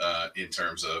deal in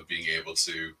terms of being able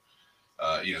to,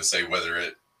 say whether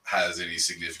it has any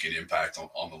significant impact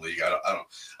on the league.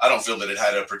 I don't feel that it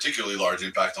had a particularly large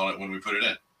impact on it when we put it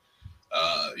in.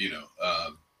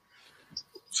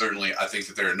 Certainly, I think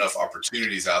that there are enough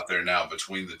opportunities out there now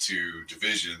between the two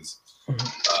divisions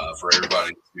for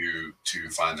everybody to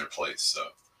find their place. So,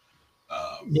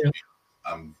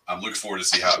 I'm looking forward to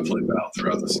see how it plays out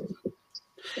throughout the season.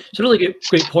 It's a really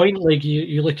great point. Like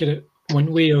you look at it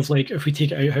one way of like, if we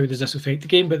take it out, how does this affect the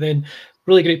game? But then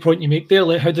really great point you make there.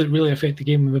 Like, how did it really affect the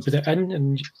game when we put it in?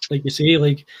 And like you say,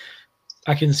 like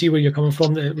I can see where you're coming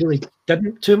from, that it really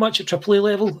didn't too much at AAA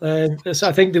level. So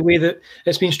I think the way that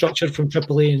it's been structured from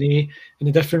AAA and A and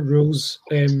the different rules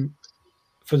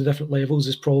for the different levels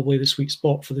is probably the sweet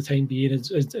spot for the time being,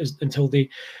 is until the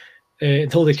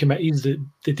committees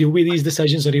that deal with these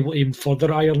decisions are able to even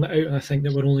further iron it out. And I think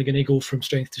that we're only going to go from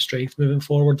strength to strength moving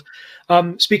forward.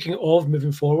 Speaking of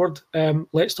moving forward,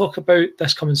 let's talk about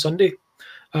this coming Sunday.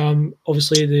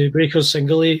 Obviously, the Breakers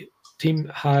Single A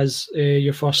team has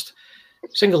your first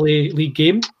Single A league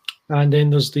game, and then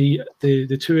there's the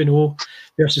 2-0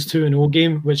 versus 2-0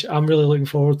 game, which I'm really looking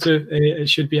forward to. It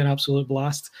should be an absolute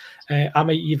blast. I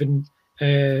might even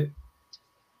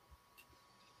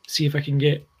see if I can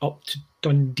get up to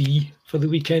Dundee for the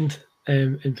weekend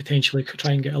and potentially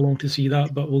try and get along to see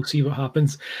that, but we'll see what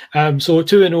happens. So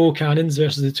 2-0 Cannons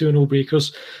versus the 2-0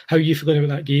 Breakers. How are you feeling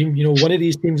about that game? One of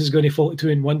these teams is going to fall to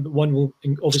 2-1, but one will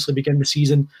obviously begin the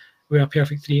season with a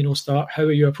perfect 3-0 start. How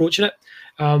are you approaching it?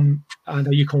 And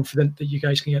are you confident that you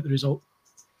guys can get the result?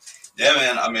 Yeah,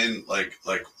 man. I mean, like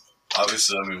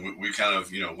obviously, I mean, we kind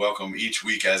of, welcome each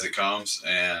week as it comes,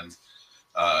 and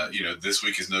this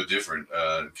week is no different.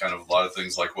 Kind of a lot of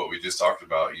things like what we just talked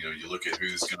about. You look at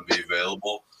who's going to be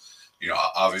available.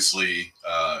 Obviously,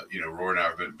 Roy and I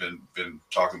have been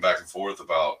talking back and forth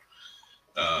about,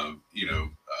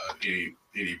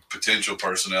 any potential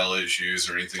personnel issues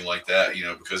or anything like that.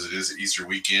 Because it is Easter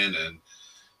weekend, and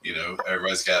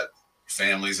everybody's got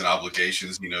families and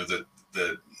obligations.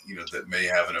 That may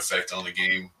have an effect on the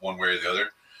game one way or the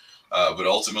other. But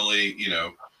ultimately,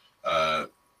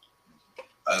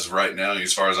 as right now,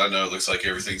 as far as I know, it looks like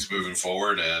everything's moving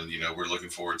forward, and we're looking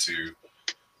forward to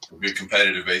a good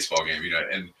competitive baseball game.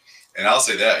 And I'll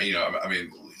say that I mean,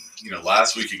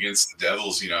 last week against the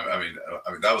Devils, I mean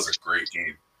that was a great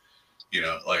game.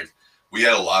 Like we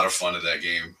had a lot of fun at that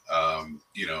game.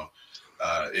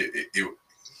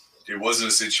 It wasn't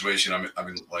a situation. I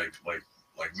mean, like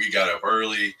we got up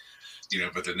early,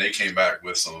 but then they came back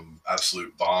with some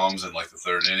absolute bombs in like the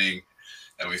third inning.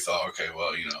 And we thought, okay,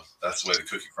 well, that's the way the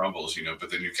cookie crumbles, but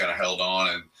then you kind of held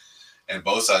on, and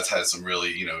both sides had some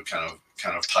really, kind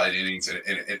of tight innings, and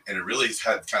it really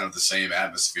had kind of the same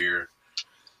atmosphere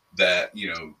that,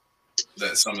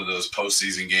 that some of those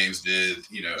postseason games did,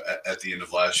 at the end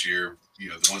of last year,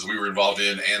 the ones we were involved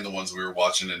in and the ones we were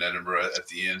watching in Edinburgh at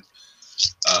the end,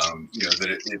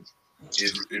 that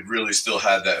it really still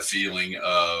had that feeling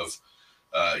of,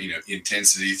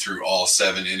 intensity through all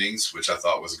 7 innings, which I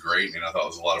thought was great, and I thought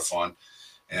was a lot of fun.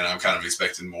 And I'm kind of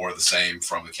expecting more of the same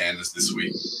from the Cannons this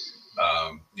week.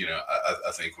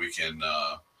 I think we can,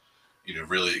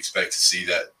 really expect to see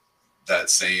that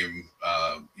same,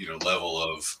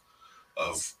 level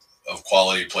of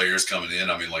quality players coming in.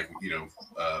 I mean, like,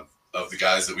 of the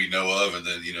guys that we know of, and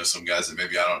then, some guys that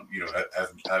maybe I don't,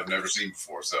 have never seen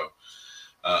before. So,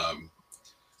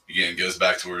 again, it goes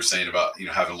back to what we were saying about,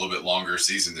 having a little bit longer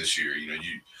season this year.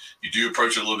 You do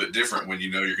approach it a little bit different when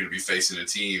you're going to be facing a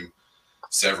team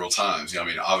several times. I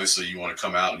mean, obviously you want to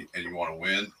come out and you want to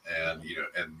win, and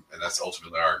and that's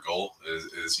ultimately our goal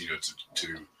is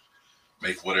to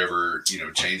make whatever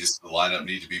changes to the lineup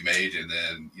need to be made, and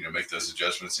then make those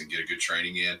adjustments and get a good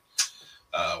training in,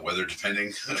 weather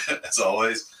depending, as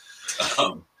always.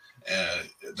 And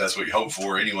that's what you hope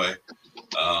for anyway.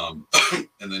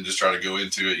 And then just try to go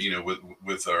into it,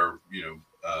 with our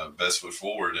best foot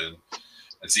forward and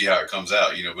see how it comes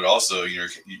out. But also you're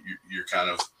kind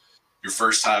of your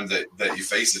first time that you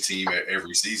face a team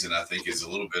every season, I think, is a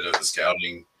little bit of a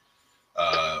scouting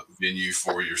venue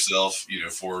for yourself,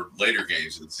 for later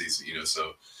games in the season,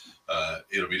 so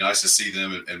it'll be nice to see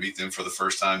them and meet them for the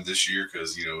first time this year,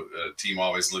 because a team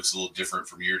always looks a little different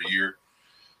from year to year,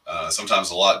 sometimes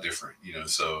a lot different,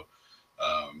 so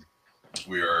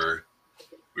we are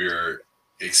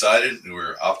excited and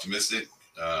we're optimistic,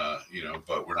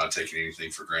 but we're not taking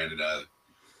anything for granted either.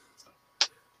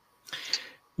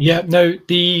 Yeah, now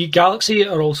the Galaxy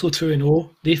are also 2-0.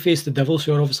 They face the Devils,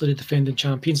 who are obviously the defending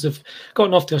champions. They've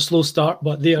gotten off to a slow start,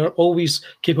 but they are always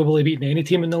capable of beating any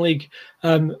team in the league.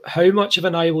 How much of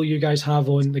an eye will you guys have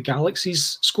on the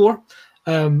Galaxy's score?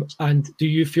 And do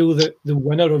you feel that the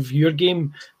winner of your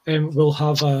game will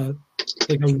have how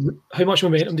much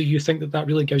momentum do you think that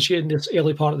really gives you in this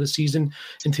early part of the season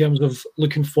in terms of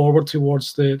looking forward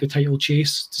towards the title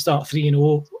chase to start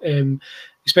 3-0?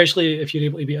 Especially if you're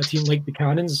able to beat a team like the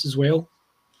Cannons as well.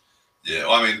 Yeah,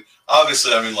 well, I mean,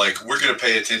 obviously, we're going to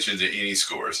pay attention to any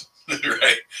scores,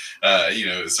 right?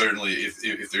 Certainly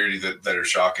if there are any that are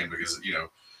shocking, because,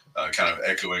 kind of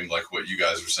echoing like what you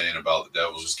guys were saying about the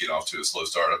Devils just getting off to a slow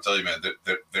start. I'll tell you, man,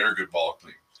 they're a good ball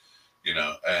team,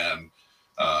 and,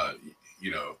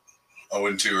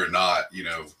 0-2 or not,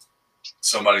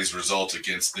 somebody's result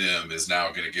against them is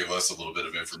now going to give us a little bit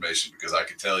of information, because I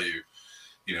can tell you,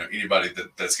 anybody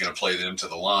that's going to play them to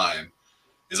the line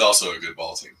is also a good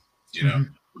ball team,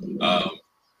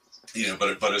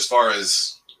 but as far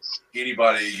as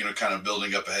anybody, kind of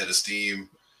building up a head of steam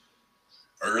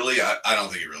early, I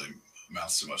don't think it really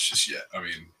amounts to much just yet. I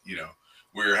mean,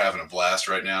 we're having a blast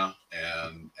right now,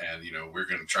 and we're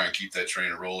going to try and keep that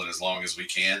train rolling as long as we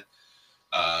can,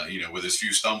 with as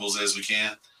few stumbles as we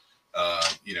can,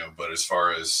 but as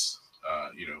far as,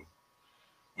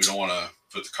 we don't want to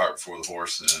put the cart before the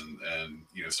horse and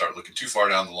start looking too far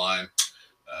down the line,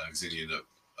 because then you end up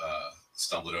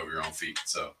stumbling over your own feet.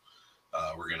 So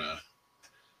we're going to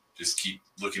just keep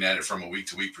looking at it from a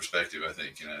week-to-week perspective, I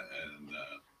think. And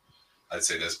I'd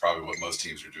say that's probably what most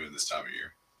teams are doing this time of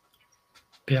year.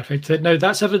 Perfect. Now,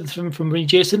 that's everything from me,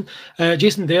 Jason.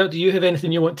 Jason, do you have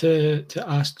anything you want to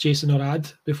ask Jason or add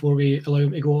before we allow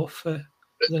him to go off?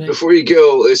 Before you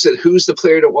go, I said, who's the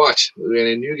player to watch? We got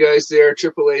any new guys there,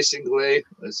 AAA, Single A?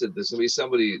 I said, there's going to be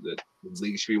somebody that the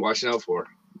league should be watching out for.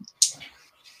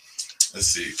 Let's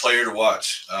see, player to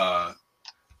watch.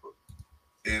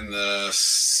 In the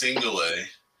Single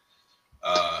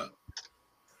A,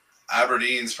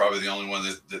 Aberdeen's probably the only one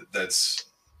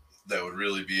that would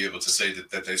really be able to say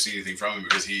that they've seen anything from him,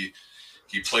 because he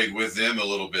played with them a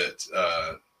little bit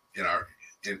in our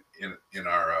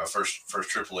first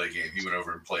AAA game. He went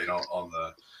over and played on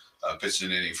the pitch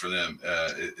and inning for them.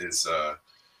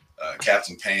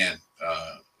 Captain Pan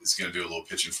is going to do a little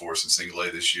pitching for us in Single A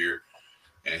this year,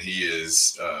 and he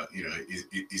is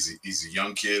he's a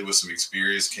young kid with some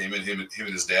experience. Came in, him and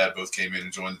his dad both came in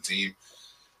and joined the team,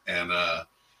 and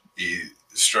he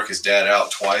struck his dad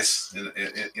out twice in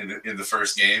the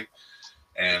first game.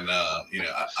 And I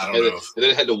don't know. And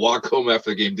then had to walk home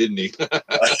after the game, didn't he?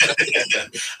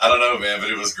 I don't know, man, but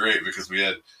it was great, because we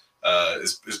had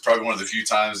it's probably one of the few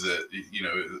times that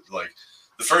like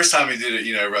the first time he did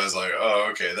it, everybody's like, oh,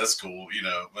 okay, that's cool,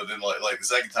 But then like the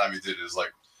second time he did it, is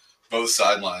like both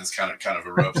sidelines kind of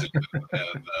erupted,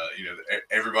 and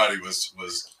everybody was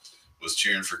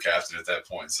cheering for Captain at that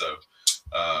point. So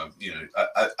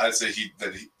I'd say he'd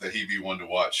be one to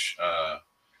watch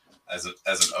as an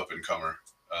up and comer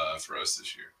for us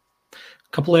this year. A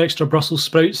couple of extra Brussels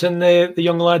sprouts in the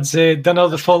young lads' dinner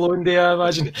the following day, I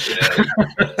imagine.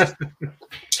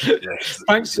 Yeah.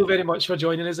 Thanks so very much for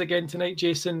joining us again tonight,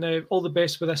 Jason. All the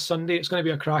best for this Sunday. It's going to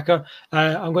be a cracker.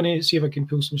 I'm going to see if I can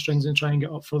pull some strings and try and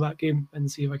get up for that game and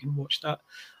see if I can watch that,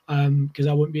 because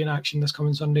I won't be in action this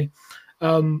coming Sunday.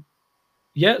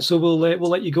 So we'll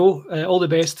let you go. All the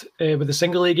best with the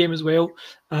Single A game as well,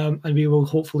 and we will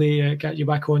hopefully get you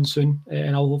back on soon,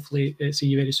 and I'll hopefully see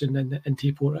you very soon in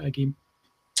T-Port at a game.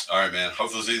 All right, man.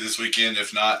 Hopefully see you this weekend.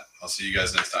 If not, I'll see you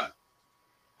guys next time.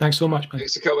 Thanks so much, man.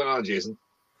 Thanks for coming on, Jason.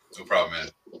 No problem, man.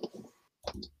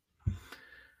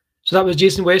 So that was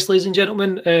Jason West, ladies and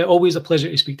gentlemen. Always a pleasure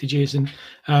to speak to Jason.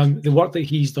 The work that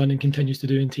he's done and continues to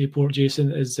do in Tayport,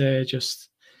 Jason, is just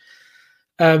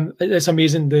it's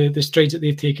amazing the strides that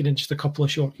they've taken in just a couple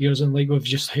of short years. And like we've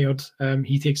just heard,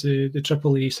 he takes the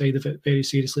Triple A side of it very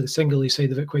seriously, the Single A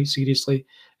side of it quite seriously.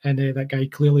 And that guy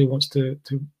clearly wants to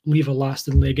leave a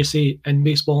lasting legacy in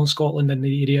baseball in Scotland in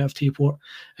the area of Tayport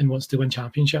and wants to win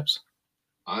championships.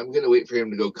 I'm going to wait for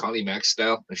him to go Connie Mack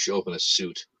style and show up in a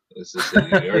suit. This is, you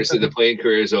already said the playing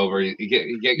career is over. You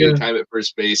can't get time at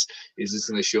first base. He's just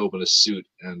going to show up in a suit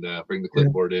and bring the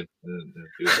clipboard in and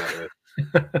do it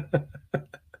that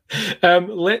way.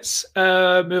 Let's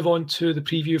move on to the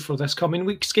preview for this coming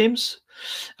week's games.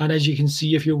 And as you can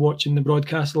see, if you're watching the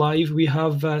broadcast live, we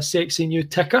have a sexy new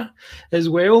ticker as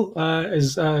well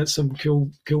as some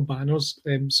cool banners.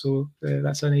 So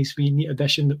that's a nice wee neat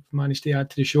addition that we managed to add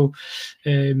to the show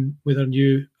with our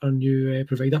new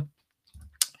provider.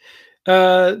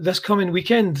 This coming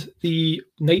weekend, the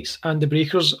Knights and the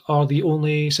Breakers are the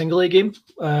only single A game.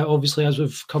 Obviously, as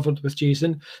we've covered with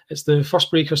Jason, it's the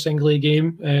first Breaker single A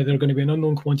game. They're going to be an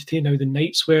unknown quantity. Now, the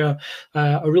Knights were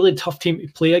a really tough team to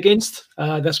play against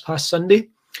this past Sunday.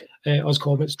 Us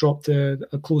Comets dropped a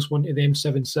close one to them,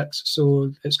 7-6.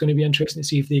 So it's going to be interesting to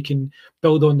see if they can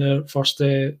build on their first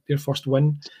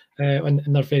win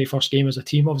in their very first game as a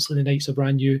team. Obviously, the Knights are a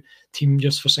brand new team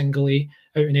just for single A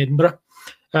out in Edinburgh.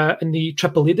 In the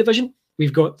Triple A division,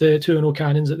 we've got the 2-0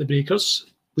 Cannons at the Breakers.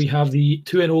 We have the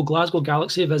 2-0 Glasgow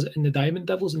Galaxy visiting the Diamond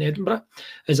Devils in Edinburgh.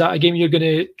 Is that a game you're going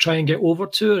to try and get over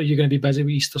to, or are you going to be busy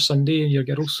with Easter Sunday and your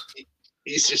girls?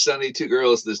 Easter Sunday, 2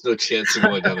 girls, there's no chance of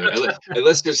going down there.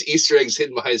 Unless there's Easter eggs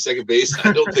hidden behind second base,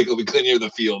 I don't think it'll be clear near the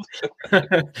field.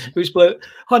 We split.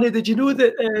 Honey, did you know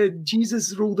that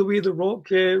Jesus rolled away the rock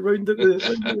round at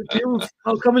the field?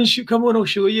 I'll come on, I'll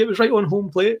show you. It was right on home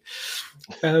plate.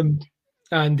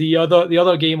 And the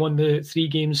other game on the 3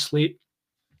 games slate,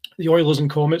 the Oilers and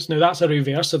Comets. Now that's a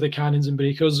reverse of the Cannons and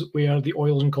Breakers, where the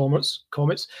Oilers and Comets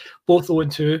both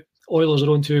 0-2. Oilers are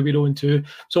 0-2, we're 0-2.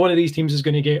 So one of these teams is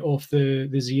going to get off the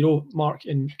 0 mark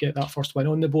and get that first win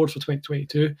on the board for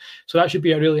 2022. So that should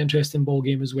be a really interesting ball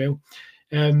game as well.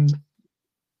 So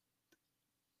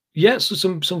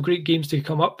some great games to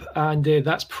come up, and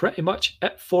that's pretty much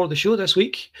it for the show this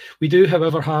week. We do,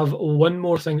 however, have one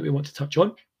more thing that we want to touch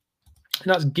on. And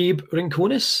that's Gabriel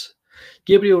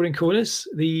Rincones,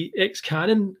 the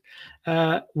ex-Cannon,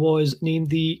 was named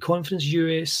the Conference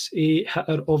USA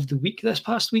Hitter of the Week this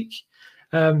past week.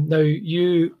 Now,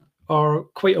 you are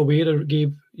quite aware,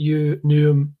 Gabe, you knew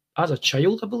him as a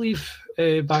child, I believe,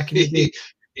 back in the day.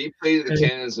 He played the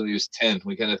Cannons when he was 10.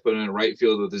 We kind of put him in right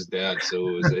field with his dad. So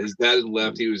it was, his dad in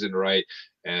left, he was in right.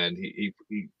 And he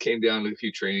came down to a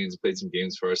few trainings, played some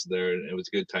games for us there, and it was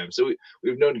a good time. So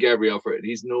we've known Gabriel for it.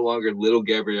 He's no longer little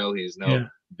Gabriel. He's now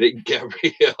big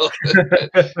Gabriel.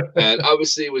 And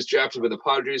obviously was drafted by the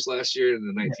Padres last year in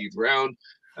the 19th round.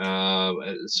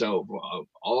 So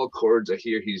all accords, I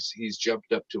hear he's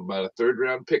jumped up to about a 3rd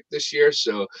round pick this year.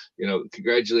 So,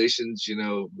 congratulations,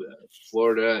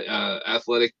 Florida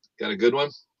Athletic got a good one.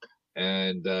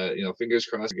 And, fingers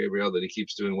crossed, Gabriel, that he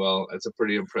keeps doing well. That's a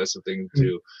pretty impressive thing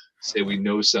to say. We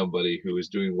know somebody who is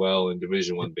doing well in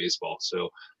Division I baseball. So,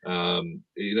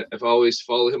 if I always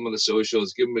follow him on the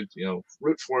socials, give him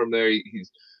root for him there.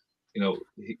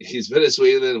 He's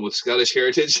Venezuelan with Scottish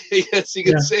heritage, I guess you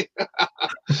could say.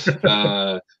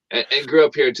 And grew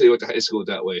up here until he went to high school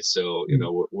that way. So,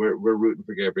 we're rooting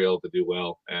for Gabriel to do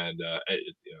well. And,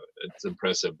 it's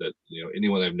impressive that,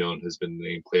 anyone I've known has been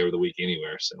named Player of the Week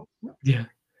anywhere. So, yeah.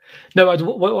 Now,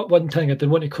 one thing I did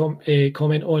want to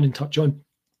comment on and touch on.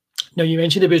 Now, you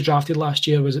mentioned he was drafted last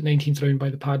year, was at 19th round by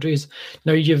the Padres.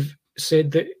 Now, you've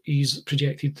said that he's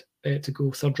projected to go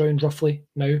 3rd round roughly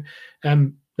now.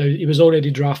 Now, he was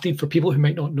already drafted. For people who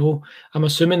might not know, I'm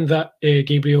assuming that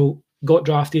Gabriel got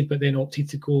drafted but then opted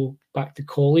to go back to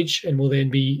college and will then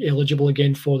be eligible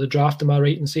again for the draft. Am I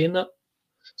right in saying that?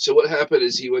 So what happened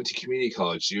is he went to community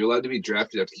college. So you're allowed to be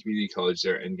drafted after community college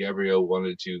there, and Gabriel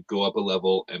wanted to go up a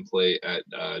level and play at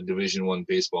Division I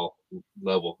baseball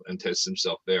level and test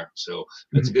himself there. So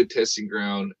that's a good testing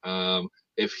ground.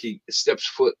 If he steps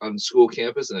foot on school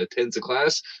campus and attends a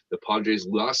class, the Padres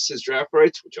lost his draft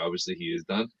rights, which obviously he has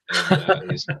done.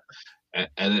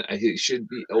 And, then he should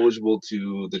be eligible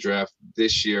to the draft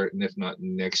this year, and if not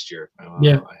next year. I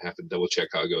have to double check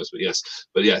how it goes, but yes.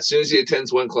 But yeah, as soon as he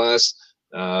attends one class,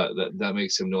 that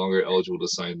makes him no longer eligible to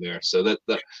sign there. So that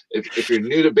if you're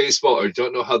new to baseball or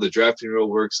don't know how the drafting rule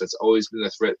works, that's always been a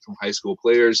threat from high school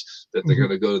players that they're going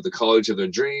to go to the college of their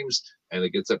dreams, and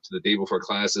it gets up to the day before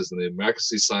classes and they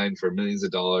miraculously sign for millions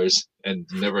of dollars and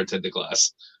never attend a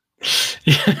class.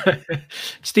 Yeah.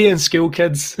 Stay in school,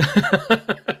 kids.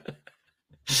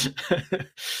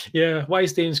 Yeah, why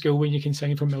stay in school when you can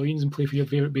sign for millions and play for your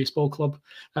favorite baseball club?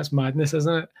 That's madness,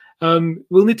 isn't it?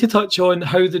 We'll need to touch on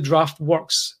how the draft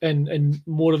works and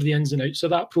more of the ins and outs of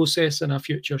that process in a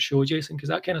future show, Jason, because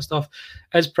that kind of stuff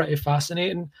is pretty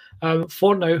fascinating.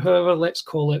 For now, however, let's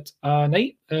call it a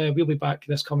night. We'll be back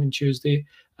this coming Tuesday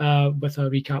with a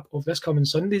recap of this coming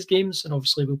Sunday's games, and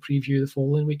obviously we'll preview the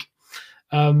following week.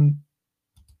 Beyond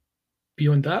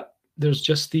that, there's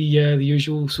just the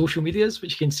usual social medias,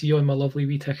 which you can see on my lovely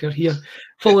wee ticker here.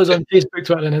 Follow us on Facebook,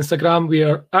 Twitter, and Instagram. We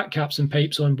are at Caps and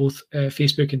Pipes on both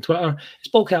Facebook and Twitter. It's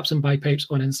Ball Caps and Pipes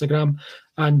on Instagram.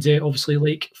 And obviously,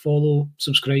 like, follow,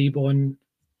 subscribe on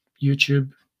YouTube.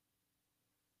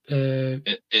 And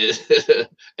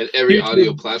every YouTube,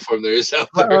 audio platform there is out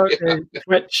there.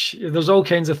 Twitch, there's all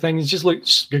kinds of things. Just look,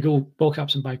 Google Ball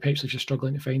Caps and Pipes if you're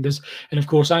struggling to find us. And of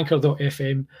course,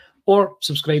 Anchor.fm. Or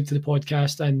subscribe to the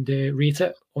podcast and rate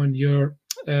it on your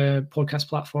podcast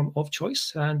platform of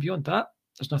choice. And beyond that,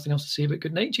 there's nothing else to say but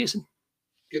good night, Jason.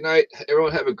 Good night.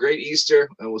 Everyone have a great Easter,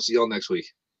 and we'll see you all next week.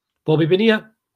 Bobby Bonilla.